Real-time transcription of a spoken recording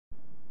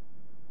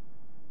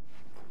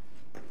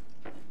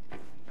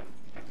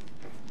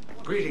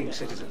Greetings,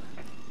 citizen.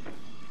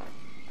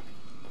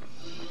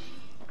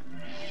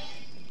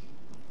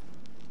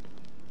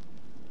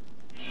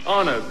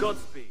 Arno,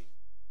 Godspeed.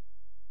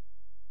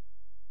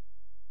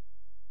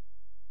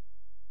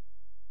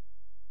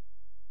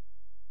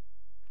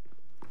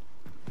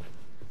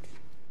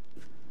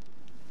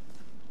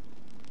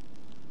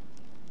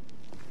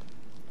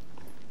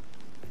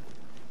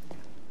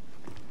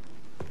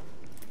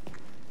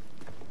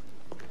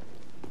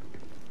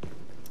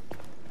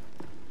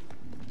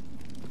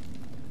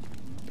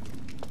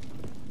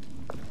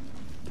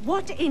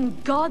 What in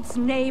God's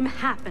name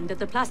happened at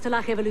the Place de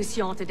la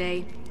Révolution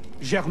today?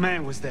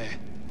 Germain was there,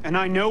 and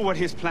I know what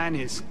his plan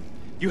is.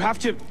 You have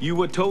to... You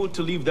were told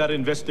to leave that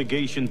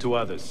investigation to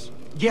others.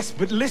 Yes,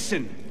 but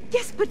listen.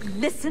 Yes, but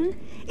listen.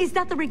 Is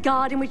that the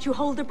regard in which you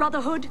hold the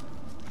Brotherhood?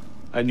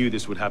 I knew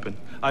this would happen.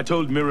 I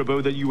told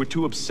Mirabeau that you were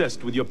too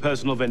obsessed with your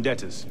personal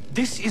vendettas.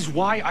 This is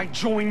why I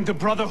joined the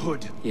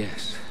Brotherhood.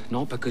 Yes,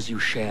 not because you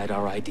shared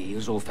our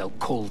ideas or felt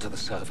called to the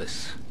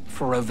service.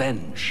 For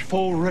revenge.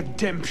 For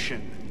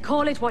redemption.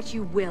 Call it what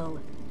you will.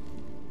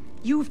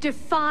 You've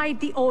defied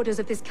the orders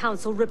of this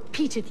council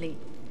repeatedly,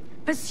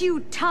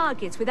 pursued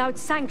targets without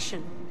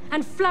sanction,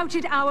 and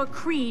flouted our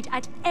creed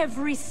at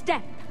every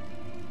step.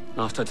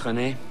 Master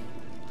Trenet?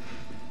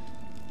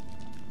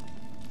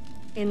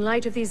 In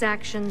light of these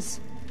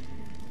actions,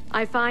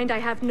 I find I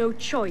have no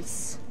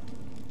choice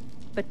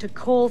but to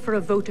call for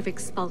a vote of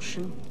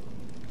expulsion.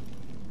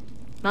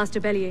 Master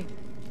Bellier.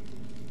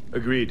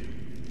 Agreed.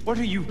 What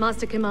are you...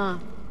 Master Kimar.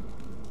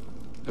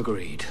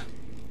 Agreed.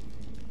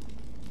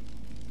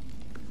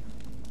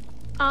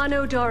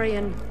 Arno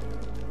Dorian,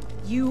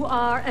 you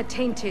are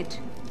attainted.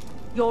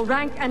 Your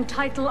rank and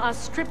title are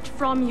stripped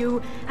from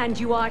you, and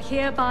you are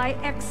hereby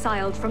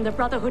exiled from the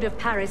Brotherhood of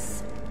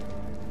Paris.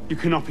 You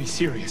cannot be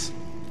serious.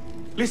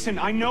 Listen,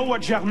 I know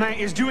what Germain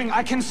is doing.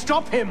 I can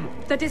stop him!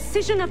 The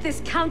decision of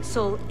this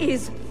council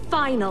is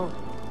final.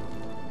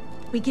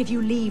 We give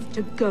you leave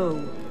to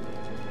go.